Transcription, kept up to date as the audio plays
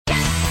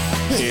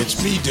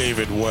It's me,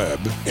 David Webb,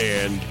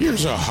 and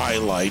here's a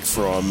highlight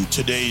from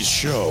today's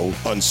show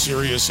on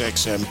Sirius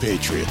XM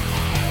Patriot.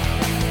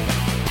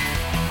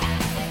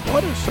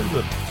 What are some of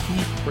the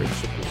key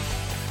principles,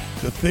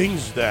 the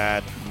things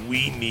that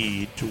we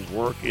need to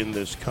work in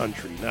this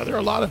country? Now, there are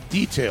a lot of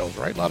details,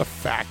 right? A lot of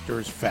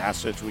factors,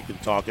 facets. We can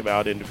talk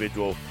about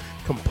individual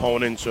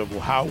components of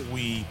how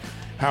we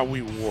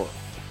work,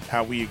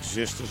 how we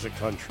exist as a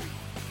country.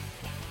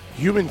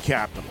 Human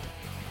capital.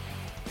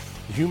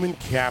 Human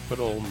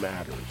capital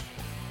matters.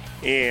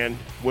 And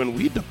when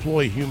we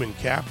deploy human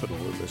capital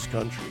in this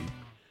country,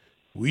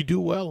 we do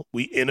well.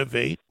 We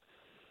innovate.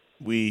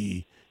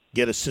 We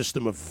get a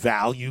system of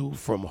value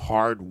from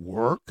hard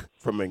work,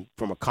 from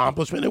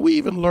accomplishment, and we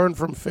even learn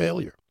from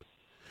failure.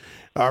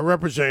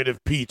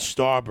 Representative Pete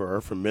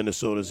Stauber from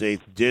Minnesota's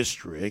 8th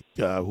District,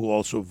 who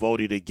also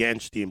voted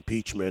against the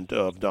impeachment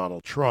of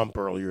Donald Trump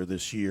earlier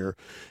this year,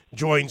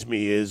 joins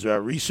me. His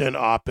recent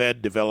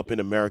op-ed, Developing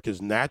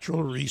America's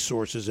Natural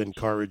Resources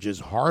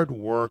Encourages Hard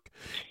Work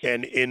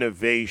and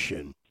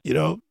Innovation. You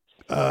know,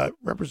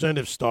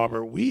 Representative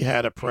Stauber, we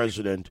had a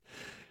president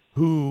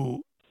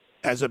who,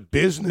 as a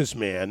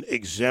businessman,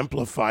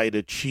 exemplified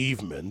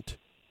achievement.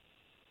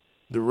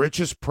 The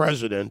richest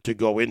president to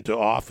go into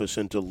office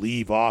and to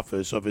leave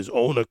office of his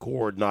own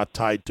accord, not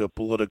tied to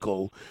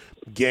political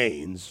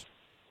gains.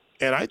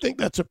 And I think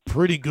that's a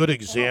pretty good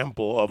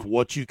example of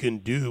what you can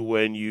do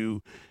when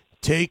you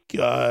take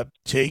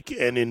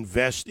and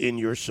invest in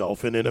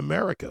yourself and in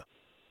America.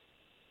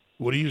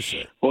 What do you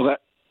say? Well,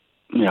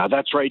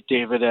 that's right,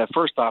 David.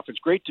 First off, it's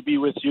great to be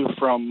with you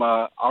from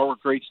our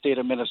great state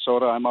of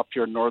Minnesota. I'm up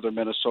here in northern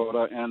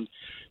Minnesota, and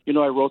you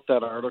know, I wrote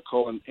that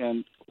article,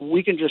 and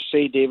we can just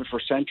say, David, for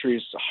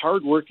centuries,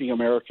 hardworking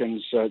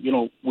Americans,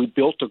 we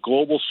built a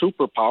global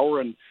superpower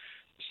and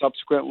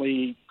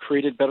subsequently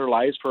created better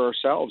lives for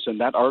ourselves.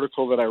 And that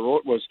article that I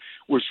wrote was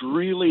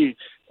really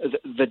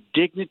the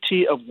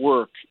dignity of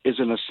work is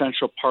an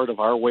essential part of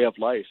our way of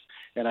life.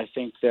 And I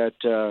think that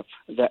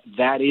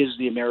that is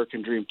the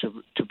American dream,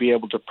 to be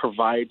able to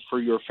provide for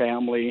your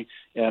family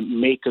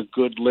and make a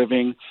good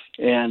living.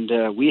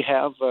 And we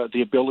have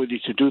the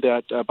ability to do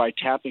that by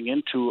tapping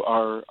into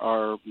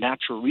our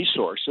natural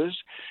resources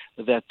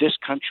that this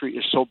country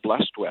is so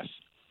blessed with.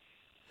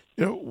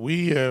 You know,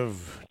 we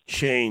have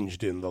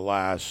changed in the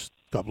last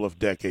couple of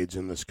decades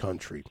in this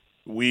country.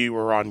 We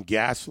were on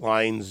gas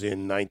lines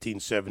in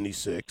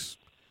 1976,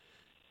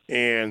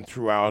 and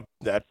throughout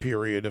that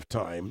period of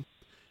time,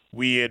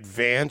 we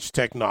advanced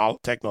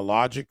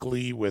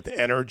technologically with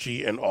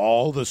energy and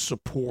all the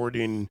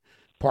supporting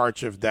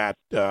parts of that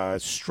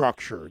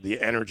structure, the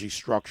energy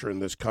structure in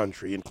this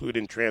country,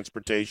 including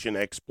transportation,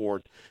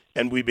 export,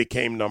 and we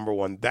became number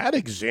one. That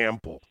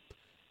example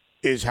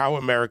is how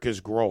America's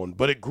grown,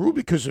 but it grew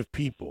because of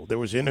people. There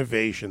was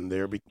innovation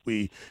there.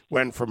 We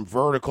went from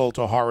vertical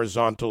to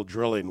horizontal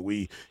drilling.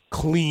 We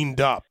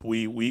cleaned up.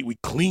 We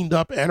cleaned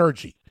up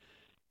energy.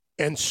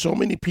 And so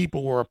many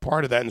people were a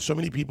part of that, and so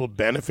many people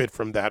benefit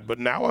from that. But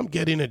now I'm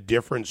getting a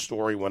different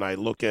story when I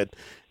look at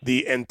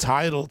the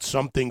entitled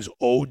something's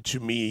owed to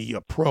me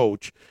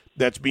approach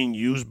that's being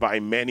used by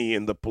many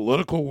in the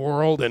political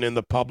world and in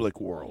the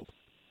public world.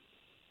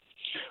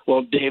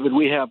 Well, David,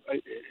 we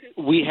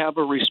have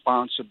a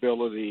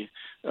responsibility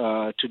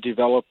to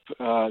develop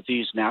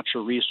these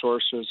natural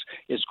resources.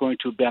 It's going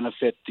to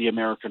benefit the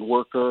American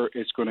worker.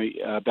 It's going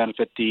to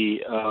benefit the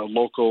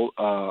local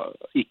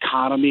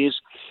economies.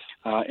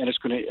 And it's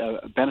going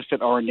to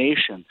benefit our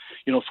nation.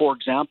 You know, for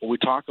example, we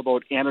talk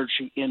about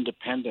energy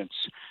independence.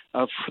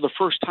 For the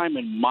first time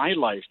in my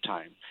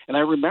lifetime, and I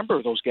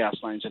remember those gas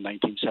lines in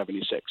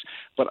 1976,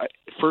 but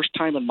first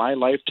time in my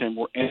lifetime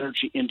we're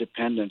energy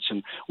independence.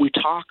 And we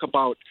talk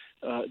about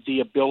the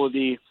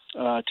ability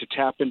to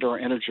tap into our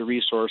energy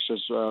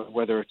resources,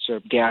 whether it's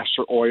gas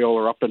or oil,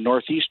 or up in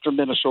northeastern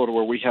Minnesota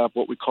where we have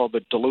what we call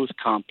the Duluth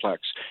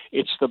Complex.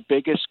 It's the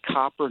biggest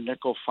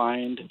copper-nickel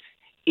find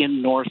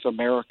in North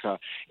America,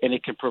 and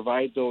it can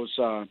provide those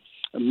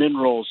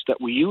minerals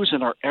that we use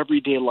in our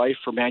everyday life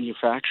for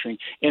manufacturing,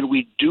 and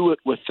we do it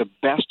with the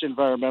best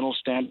environmental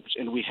standards,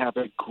 and we have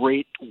a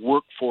great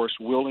workforce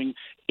willing,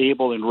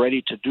 able, and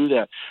ready to do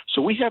that.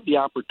 So we have the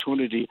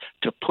opportunity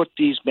to put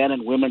these men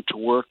and women to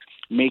work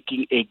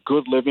making a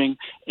good living,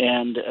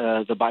 and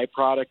the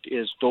byproduct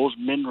is those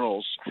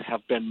minerals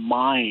have been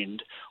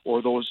mined,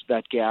 or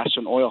that gas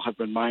and oil have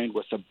been mined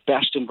with the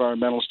best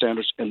environmental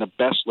standards and the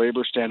best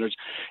labor standards.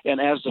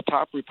 And as the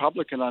top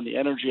Republican on the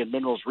energy and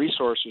minerals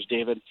resources,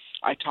 David,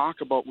 I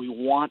talk about we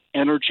want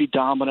energy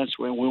dominance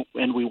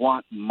and we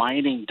want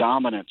mining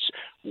dominance.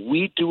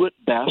 We do it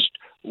best.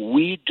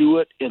 We do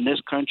it in this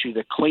country,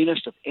 the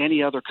cleanest of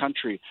any other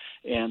country,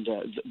 and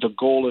the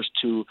goal is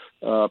to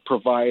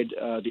provide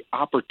the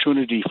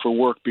opportunity for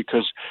work,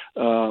 because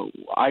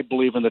I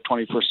believe in the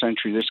 21st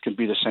century, this can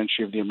be the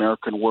century of the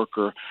American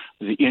worker.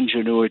 The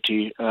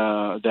ingenuity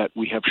that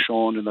we have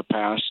shown in the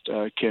past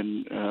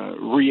can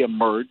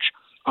reemerge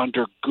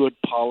under good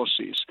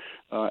policies,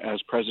 as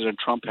President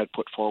Trump had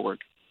put forward.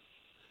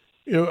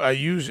 You know, I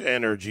use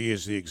energy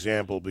as the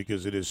example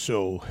because it is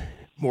so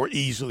more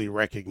easily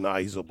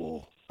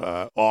recognizable,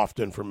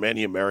 often for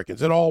many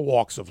Americans in all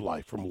walks of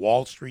life, from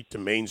Wall Street to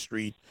Main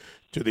Street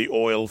to the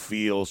oil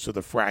fields to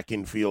the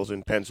fracking fields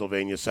in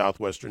Pennsylvania,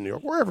 southwestern New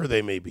York, wherever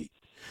they may be.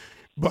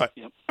 But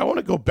I want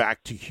to go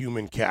back to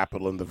human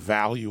capital and the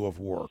value of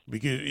work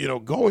because,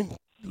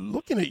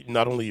 looking at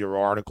not only your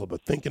article,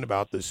 but thinking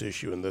about this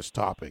issue and this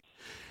topic,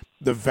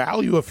 the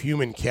value of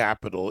human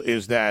capital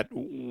is that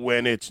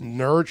when it's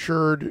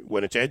nurtured,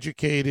 when it's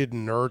educated,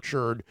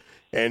 nurtured,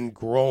 and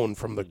grown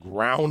from the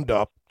ground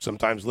up,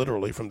 sometimes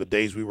literally from the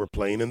days we were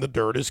playing in the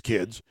dirt as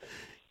kids,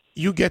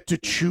 you get to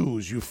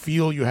choose. You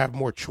feel you have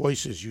more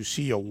choices. You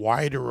see a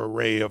wider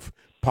array of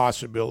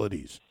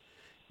possibilities.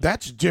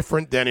 That's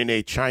different than in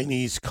a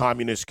Chinese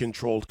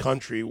communist-controlled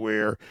country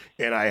where,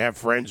 and I have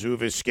friends who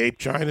have escaped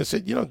China,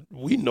 said,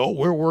 we know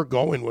where we're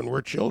going when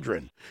we're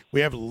children.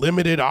 We have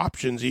limited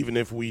options even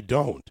if we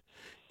don't.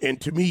 And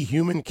to me,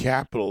 human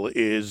capital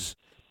is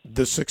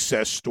the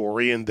success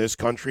story in this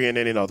country and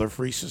in other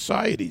free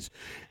societies.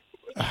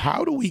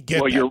 How do we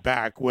get that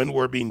back when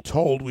we're being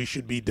told we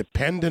should be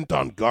dependent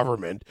on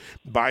government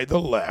by the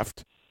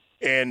left,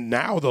 and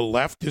now the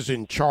left is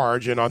in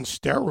charge and on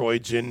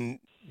steroids in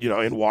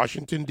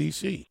Washington,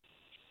 D.C.?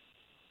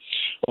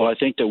 Well, I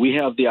think that we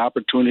have the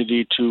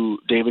opportunity to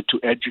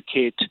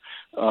educate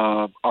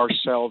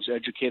ourselves,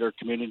 educate our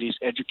communities,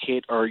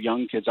 educate our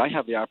young kids. I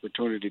have the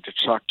opportunity to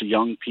talk to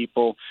young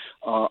people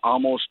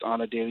almost on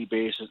a daily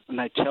basis,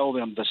 and I tell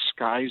them the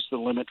sky's the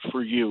limit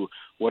for you.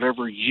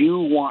 Whatever you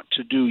want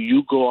to do,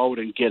 you go out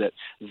and get it.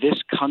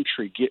 This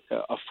country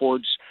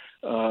affords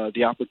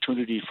the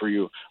opportunity for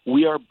you.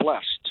 We are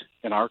blessed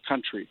in our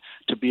country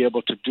to be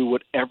able to do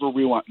whatever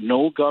we want.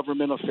 No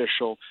government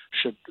official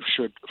should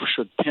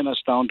pin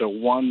us down to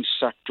one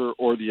sector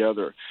or the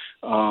other.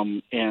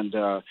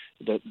 The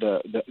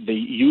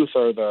youth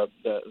are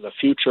the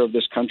future of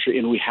this country,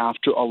 and we have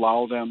to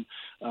allow them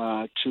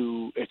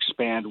to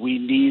expand. We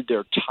need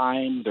their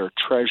time, their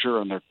treasure,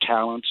 and their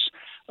talents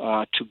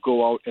to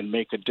go out and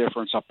make a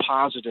difference, a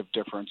positive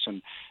difference,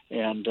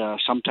 and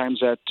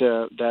sometimes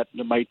that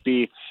might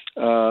be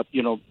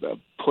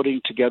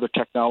putting together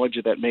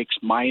technology that makes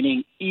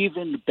mining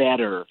even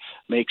better,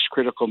 makes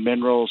critical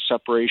mineral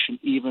separation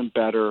even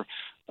better,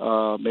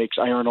 makes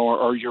iron ore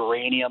or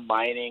uranium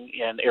mining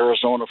in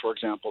Arizona, for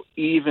example,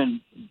 even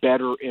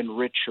better and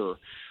richer,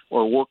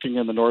 or working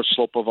in the North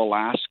Slope of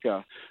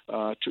Alaska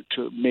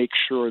to make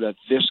sure that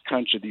this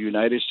country, the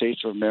United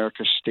States of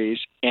America, stays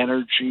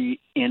energy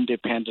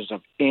independent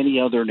of any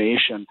other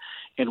nation.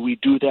 And we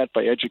do that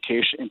by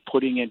education and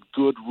putting in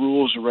good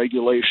rules and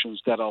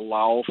regulations that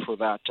allow for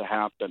that to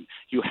happen.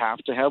 You have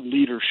to have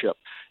leadership.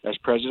 As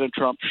President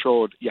Trump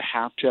showed, you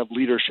have to have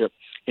leadership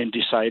in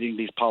deciding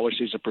these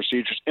policies and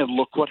procedures. And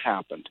look what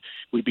happened.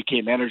 We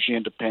became energy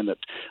independent.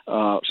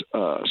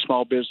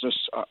 Small business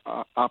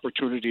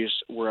opportunities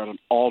were at an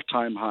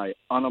all-time high.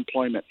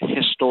 Unemployment,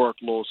 historic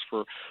lows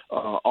for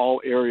all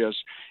areas.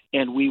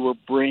 And we were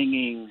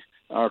bringing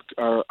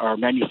our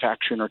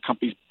manufacturing, our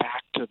companies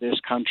back to this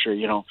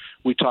country.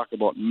 We talk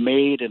about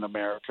made in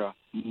America,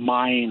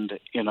 mined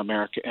in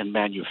America, and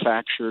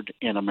manufactured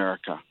in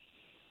America.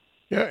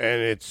 Yeah,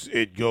 and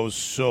it goes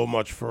so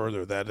much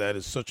further. That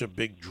is such a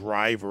big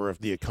driver of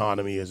the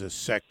economy as a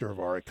sector of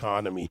our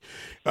economy.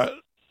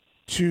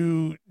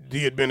 To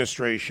the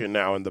administration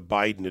now and the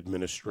Biden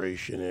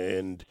administration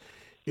and,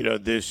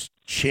 this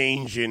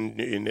change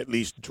in at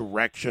least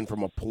direction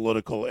from a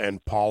political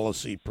and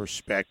policy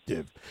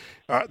perspective,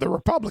 the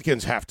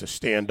Republicans have to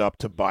stand up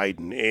to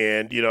Biden.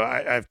 And,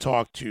 I've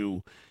talked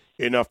to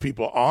enough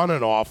people on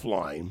and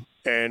offline.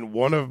 And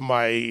one of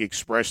my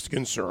expressed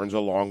concerns,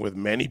 along with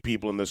many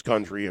people in this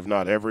country, if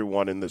not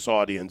everyone in this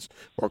audience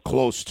or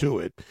close to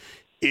it,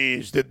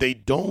 is that they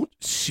don't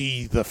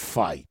see the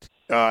fight.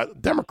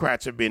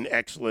 Democrats have been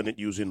excellent at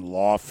using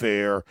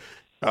lawfare,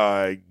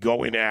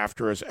 going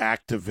after as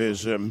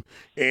activism.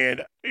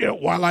 And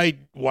while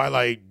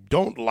I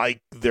don't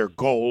like their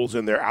goals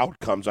and their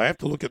outcomes, I have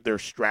to look at their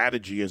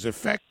strategy as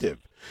effective.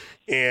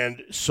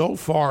 And so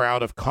far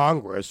out of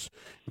Congress,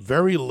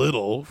 very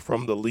little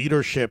from the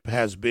leadership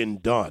has been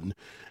done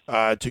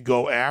to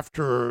go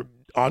after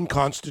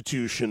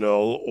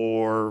unconstitutional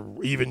or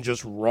even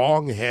just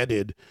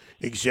wrong-headed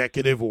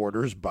executive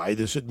orders by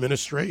this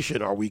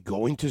administration. Are we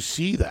going to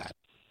see that?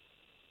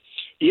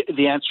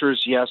 The answer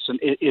is yes, and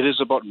it is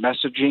about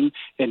messaging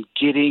and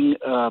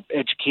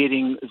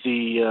educating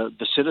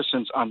the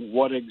citizens on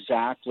what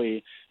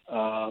exactly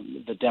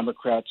the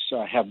Democrats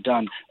have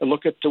done.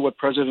 Look at what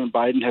President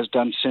Biden has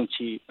done since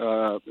he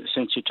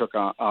took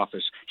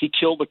office. He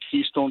killed the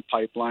Keystone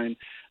Pipeline,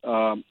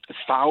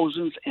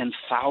 thousands and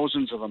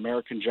thousands of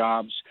American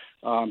jobs.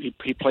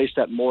 He placed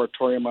that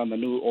moratorium on the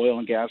new oil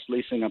and gas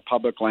leasing on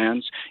public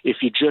lands. If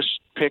you just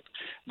pick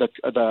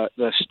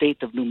the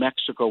state of New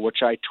Mexico,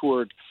 which I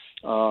toured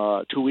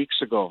 2 weeks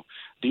ago,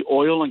 the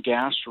oil and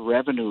gas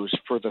revenues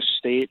for the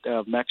state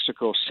of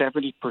Mexico,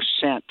 70%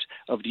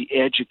 of the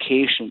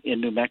education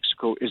in New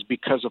Mexico is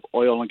because of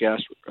oil and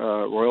gas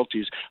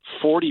royalties.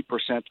 40%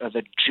 of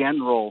the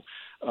general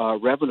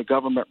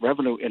government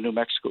revenue in New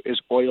Mexico is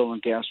oil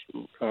and gas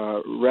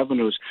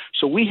revenues.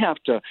 So we have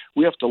to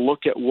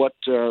look at what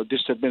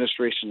this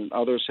administration and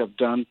others have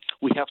done.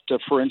 We have to,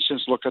 for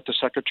instance, look at the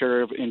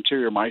Secretary of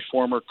Interior, my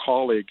former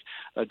colleague,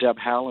 Deb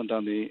Haaland,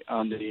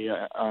 on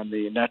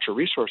the Natural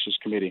Resources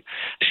Committee.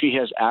 She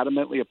has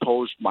adamantly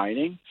opposed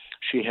mining.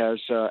 She has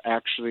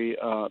actually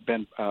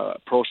been a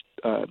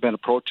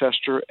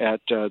protester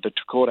at the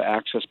Dakota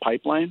Access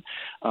Pipeline.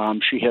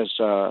 She has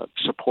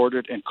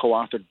supported and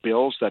co-authored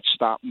bills that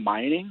stop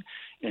mining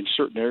in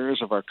certain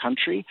areas of our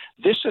country.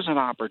 This is an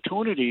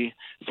opportunity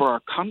for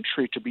our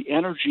country to be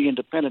energy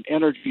independent,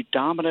 energy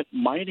dominant,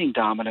 mining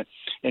dominant,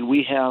 and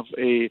we have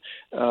a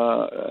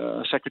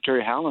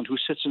Secretary Haaland who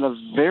sits in a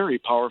very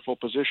powerful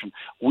position.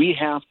 We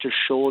have to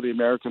show the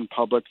American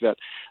public that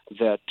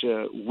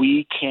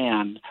we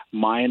can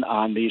mine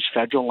on these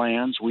federal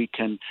lands. We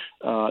can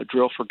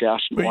drill for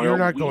gas and oil. But you're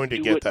not going to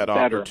get that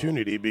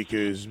opportunity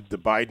because the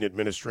Biden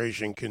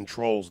administration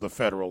controls the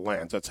federal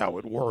lands. That's how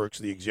it works.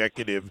 The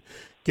executive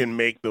can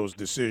make those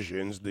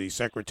decisions. The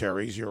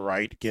secretaries, you're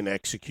right, can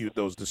execute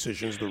those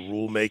decisions, the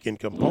rulemaking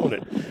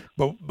component.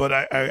 But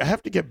I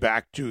have to get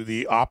back to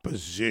the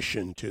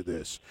opposition to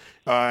this.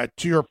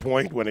 To your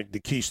point, when the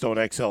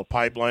Keystone XL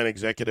pipeline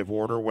executive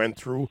order went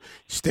through,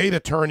 state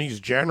attorneys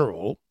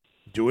general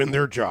doing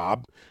their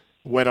job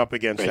went up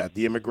against that.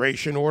 The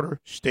immigration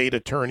order, state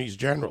attorneys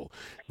general.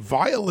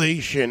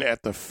 Violation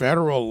at the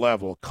federal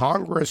level,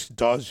 Congress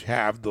does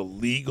have the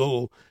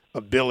legal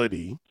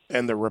ability,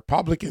 and the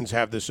Republicans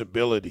have this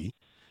ability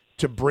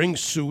to bring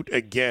suit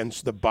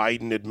against the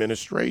Biden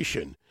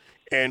administration.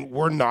 And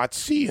we're not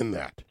seeing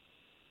that.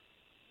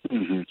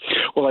 Mm-hmm.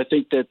 Well, I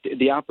think that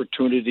the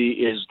opportunity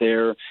is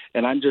there.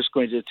 And I'm just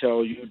going to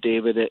tell you,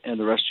 David, and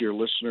the rest of your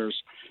listeners,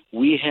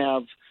 we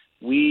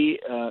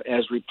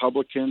as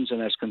Republicans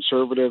and as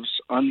conservatives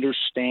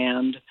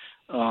understand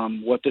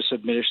what this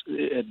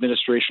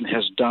administration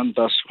has done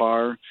thus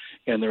far,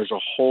 and there's a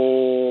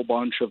whole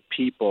bunch of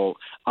people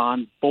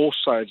on both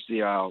sides of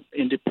the aisle.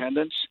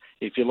 Independents,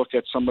 if you look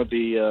at some of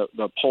the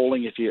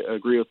polling, if you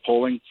agree with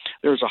polling,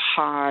 there's a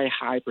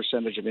high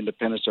percentage of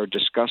independents are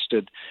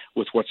disgusted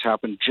with what's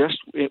happened just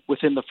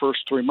within the first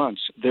 3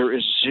 months. There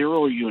is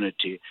zero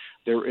unity.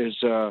 There is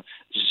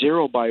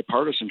zero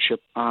bipartisanship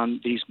on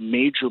these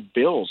major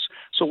bills.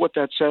 So what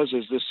that says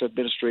is this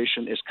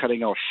administration is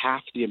cutting out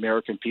half the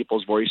American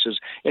people's voices,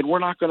 and we're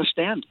not going to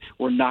stand.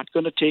 We're not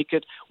going to take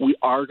it. We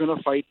are going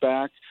to fight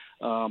back.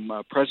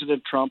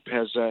 President Trump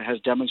has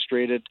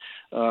demonstrated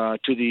to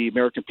the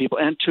American people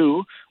and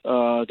to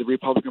the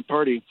Republican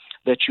Party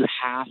that you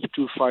have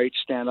to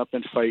stand up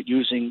and fight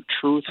using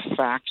truth,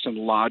 facts, and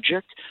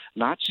logic,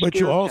 not scare But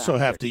you also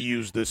tactics. have to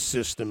use the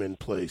system in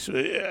place.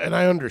 And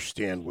I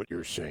understand what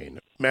you're saying.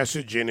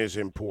 Messaging is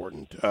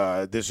important.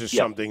 This is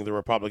something the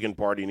Republican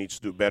Party needs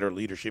to do better.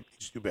 Leadership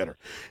needs to do better.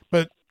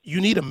 But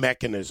you need a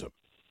mechanism.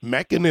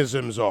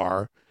 Mechanisms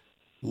are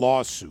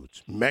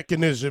lawsuits.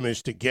 Mechanism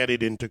is to get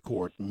it into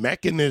court.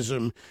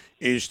 Mechanism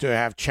is to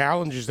have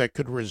challenges that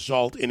could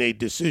result in a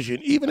decision,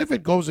 even if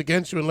it goes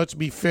against you. And let's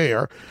be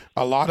fair,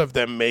 a lot of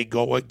them may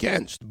go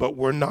against, but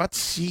we're not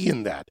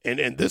seeing that.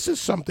 And this is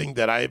something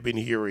that I've been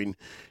hearing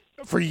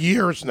for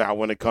years now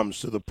when it comes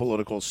to the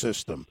political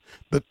system.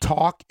 The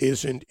talk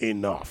isn't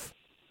enough,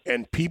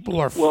 and people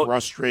are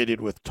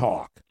frustrated with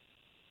talk.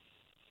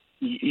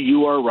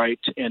 You are right,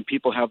 and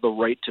people have the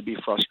right to be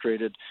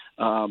frustrated.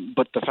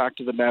 But the fact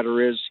of the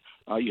matter is,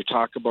 you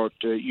talk about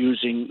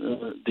using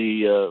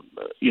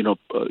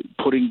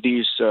putting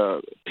these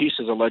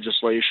pieces of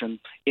legislation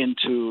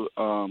into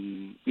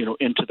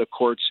the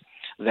courts.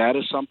 That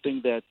is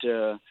something that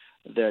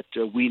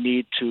we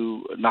need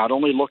to not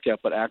only look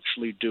at but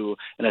actually do.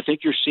 And I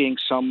think you're seeing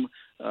some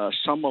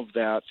of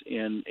that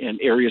in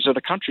areas of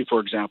the country. For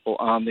example,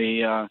 on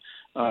the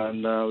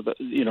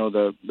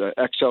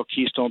XL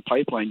Keystone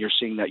pipeline, you're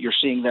seeing that. You're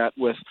seeing that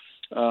with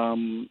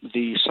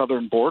the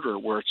southern border,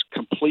 where it's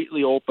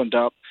completely opened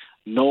up,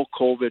 no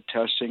COVID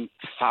testing,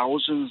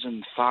 thousands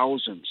and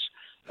thousands.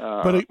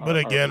 But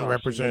again,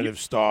 Representative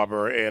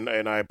Stauber,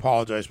 and I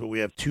apologize, but we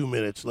have 2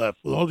 minutes left.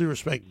 With all due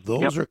respect,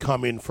 those are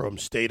coming from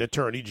state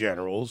attorney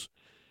generals.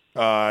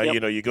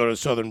 You go to the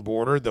southern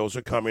border, those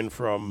are coming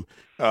from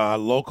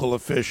local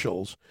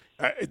officials.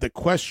 The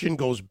question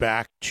goes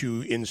back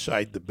to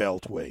inside the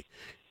Beltway.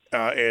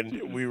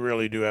 And we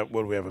really do have,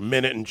 we have a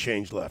minute and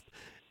change left.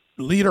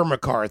 Leader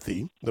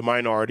McCarthy, the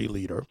minority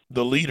leader,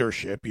 the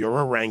leadership, you're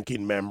a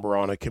ranking member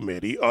on a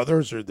committee,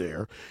 others are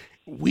there.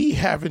 We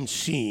haven't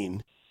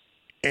seen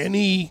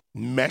any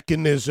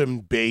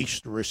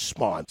mechanism-based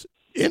response.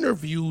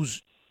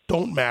 Interviews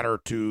don't matter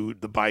to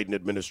the Biden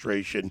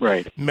administration.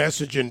 Right.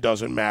 Messaging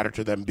doesn't matter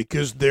to them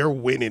because they're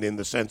winning in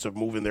the sense of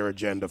moving their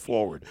agenda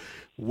forward.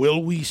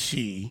 Will we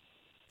see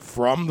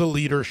from the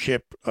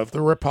leadership of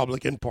the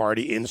Republican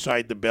Party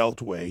inside the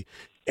Beltway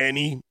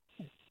any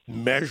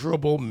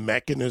measurable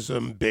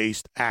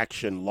mechanism-based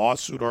action,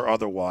 lawsuit or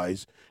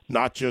otherwise,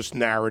 not just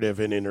narrative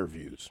and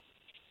interviews?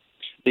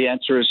 The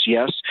answer is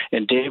yes.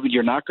 And, David,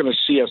 you're not going to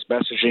see us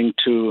messaging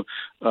to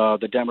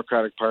the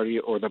Democratic Party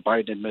or the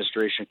Biden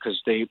administration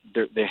because they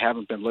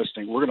haven't been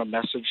listening. We're going to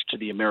message to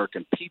the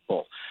American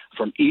people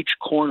from each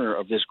corner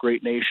of this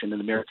great nation, and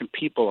the American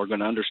people are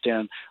going to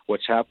understand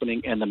what's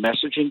happening. And the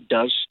messaging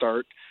does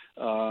start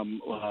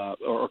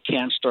or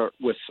can start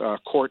with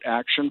court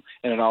action,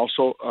 and it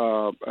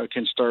also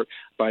can start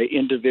by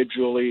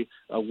individually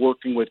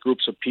working with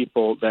groups of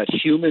people. That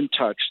human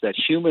touch, that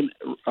human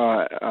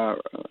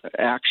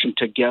action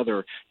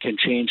together can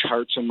change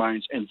hearts and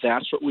minds, and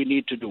that's what we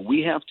need to do.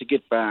 We have to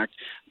get back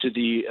to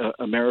the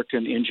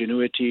American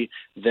ingenuity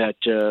that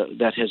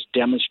has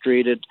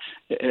demonstrated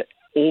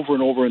over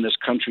and over in this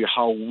country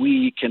how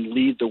we can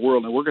lead the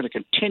world, and we're going to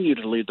continue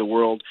to lead the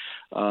world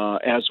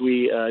as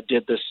we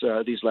did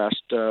these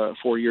last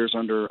 4 years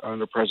under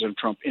President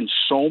Trump in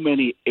so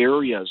many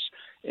areas.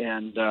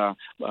 And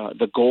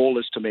the goal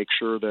is to make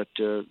sure that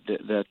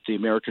the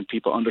American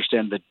people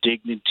understand the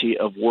dignity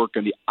of work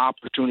and the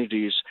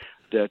opportunities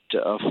that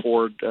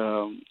afford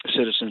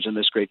citizens in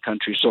this great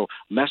country. So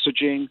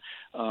messaging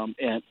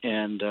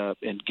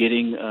and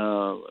getting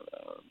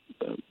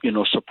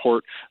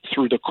support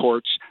through the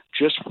courts,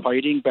 just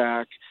fighting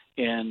back.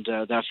 And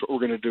that's what we're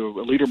going to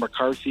do. Leader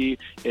McCarthy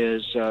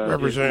is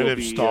Representative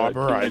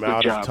Stauber. I'm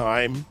out of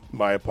time.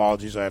 My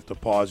apologies. I have to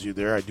pause you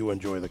there. I do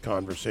enjoy the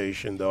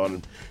conversation, though.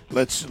 And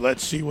let's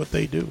see what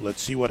they do.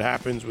 Let's see what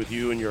happens with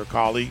you and your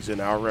colleagues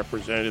and our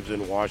representatives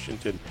in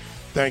Washington.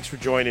 Thanks for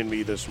joining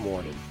me this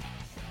morning.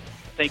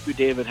 Thank you,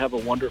 David. Have a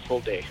wonderful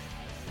day.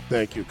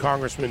 Thank you,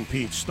 Congressman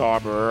Pete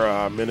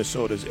Stauber,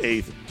 Minnesota's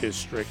 8th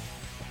District.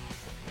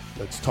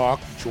 Let's talk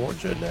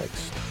Georgia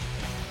next.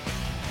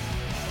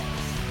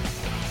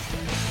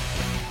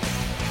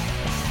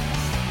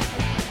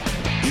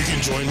 You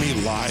can join me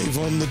live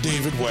on The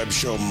David Webb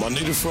Show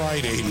Monday to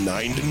Friday,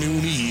 9 to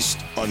noon East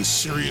on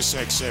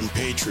SiriusXM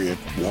Patriot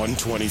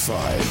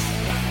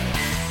 125.